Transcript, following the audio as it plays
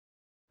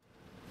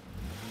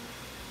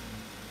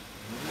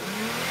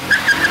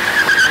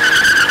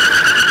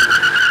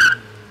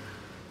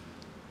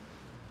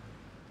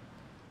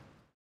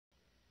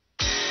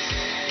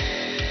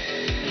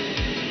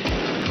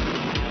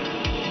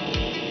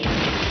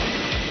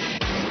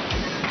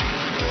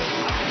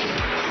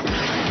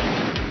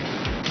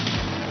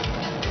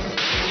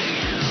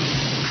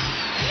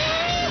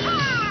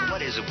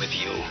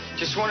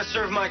just want to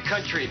serve my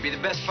country, be the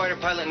best fighter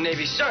pilot in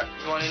Navy, sir.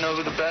 You want to know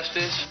who the best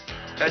is?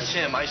 That's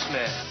him,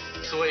 Iceman.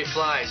 That's the way he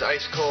flies,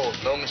 ice cold,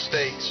 no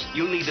mistakes.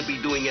 You need to be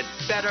doing it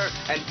better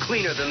and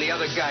cleaner than the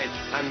other guys.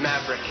 I'm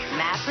Maverick.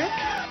 Maverick?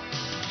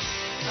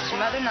 Does your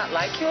mother not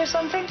like you or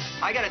something?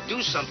 I gotta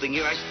do something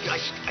here.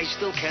 I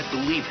still can't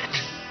believe it.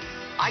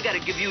 I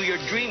gotta give you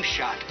your dream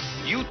shot.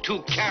 You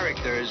two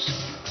characters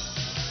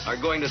are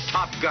going to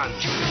Top Gun.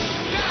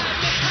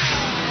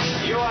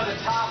 You are the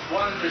top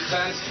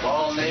 1% of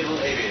all naval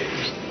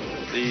aviators.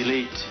 The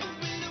elite.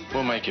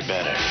 We'll make it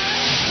better.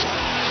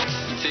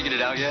 You figured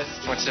it out yet?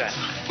 What's that?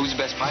 Who's the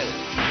best pilot?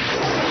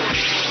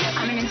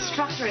 I'm an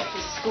instructor at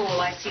this school.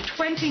 I see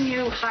 20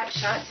 new hot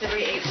shots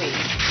every 8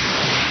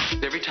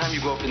 weeks. Every time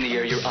you go up in the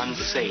air, you're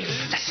unsafe.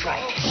 That's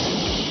right.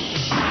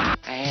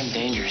 I am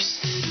dangerous.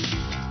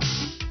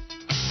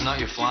 It's not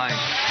your flying.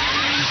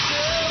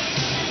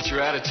 It's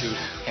your attitude.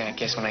 Yeah, I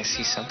guess when I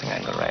see something, I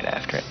go right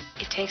after it.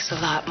 It takes a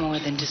lot more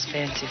than just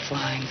fancy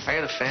flying. I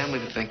got a family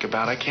to think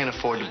about. I can't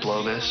afford to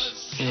blow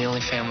this. You're the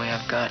only family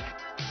I've got.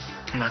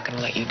 I'm not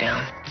gonna let you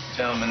down.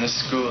 Gentlemen, this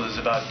school is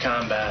about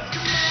combat.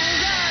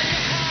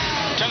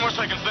 10 more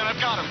seconds, then I've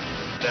got him.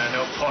 There are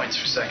no points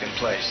for second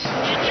place.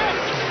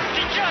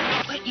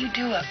 What you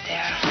do up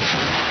there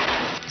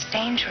is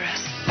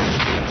dangerous.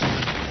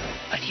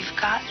 But you've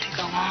got to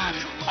go on.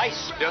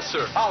 Ice. Yes,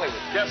 sir. Hollywood.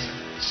 Yes, sir.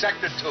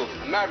 Sector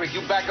 2. Maverick, you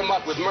back him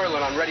up with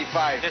Merlin on Ready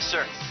 5. Yes,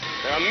 sir.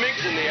 There are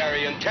MiGs in the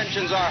area and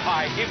tensions are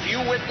high. If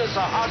you witness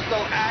a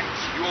hostile act,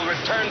 you will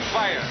return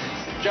fire.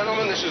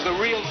 Gentlemen, this is the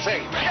real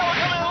thing. Yeah, we're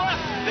coming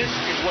left. This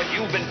is what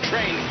you've been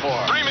trained for.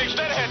 3 MiGs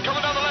dead ahead,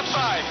 coming down the left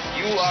side.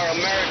 You are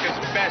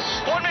America's best.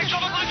 1 MiG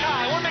 12 o'clock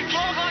high, 1 MiG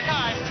 12 o'clock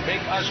high.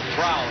 Make us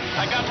proud.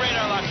 I got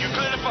radar lock, you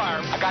clear to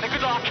fire. I got a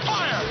good lock,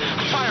 fire.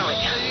 I'm firing.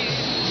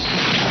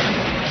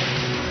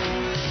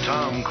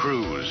 Tom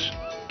Cruise,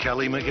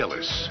 Kelly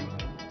McGillis,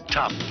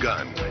 Top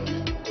Gun.